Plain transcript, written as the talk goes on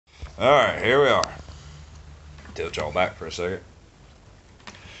Alright, here we are. Tilt y'all back for a second.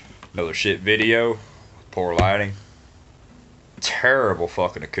 Another shit video. Poor lighting. Terrible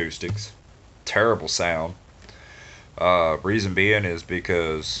fucking acoustics. Terrible sound. Reason being is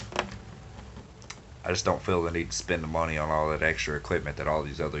because I just don't feel the need to spend the money on all that extra equipment that all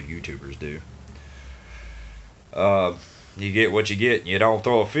these other YouTubers do. You get what you get and you don't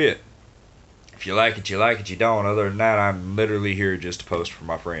throw a fit. If you like it, you like it, you don't. Other than that, I'm literally here just to post for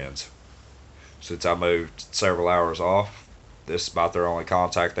my friends. Since I moved several hours off, this is about their only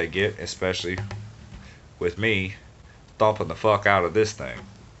contact they get, especially with me thumping the fuck out of this thing.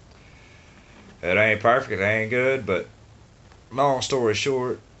 It ain't perfect, it ain't good, but long story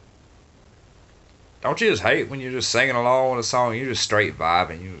short, don't you just hate when you're just singing along with a song, you're just straight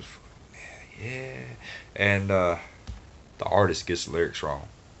vibing, you just, yeah, and the artist gets the lyrics wrong.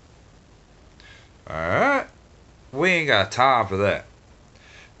 Alright? We ain't got time for that.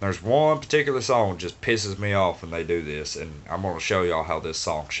 There's one particular song that just pisses me off when they do this, and I'm going to show y'all how this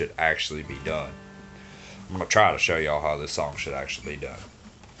song should actually be done. I'm going to try to show y'all how this song should actually be done.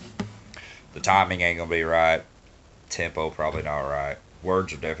 The timing ain't going to be right. Tempo probably not right.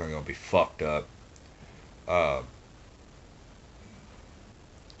 Words are definitely going to be fucked up.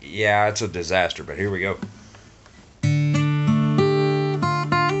 Yeah, it's a disaster, but here we go.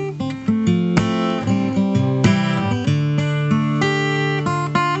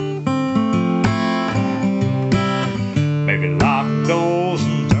 Maybe lock the doors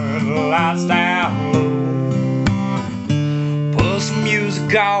and turn the lights down low. Put some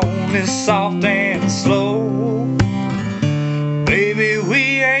music on, it's soft and slow. Baby,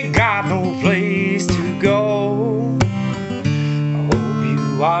 we ain't got no place to go. I hope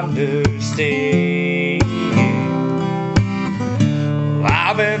you understand. Well,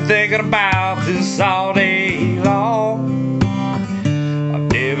 I've been thinking about this all day long.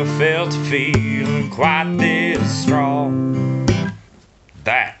 I've never felt a feeling quite this strong.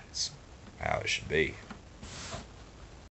 That's how it should be.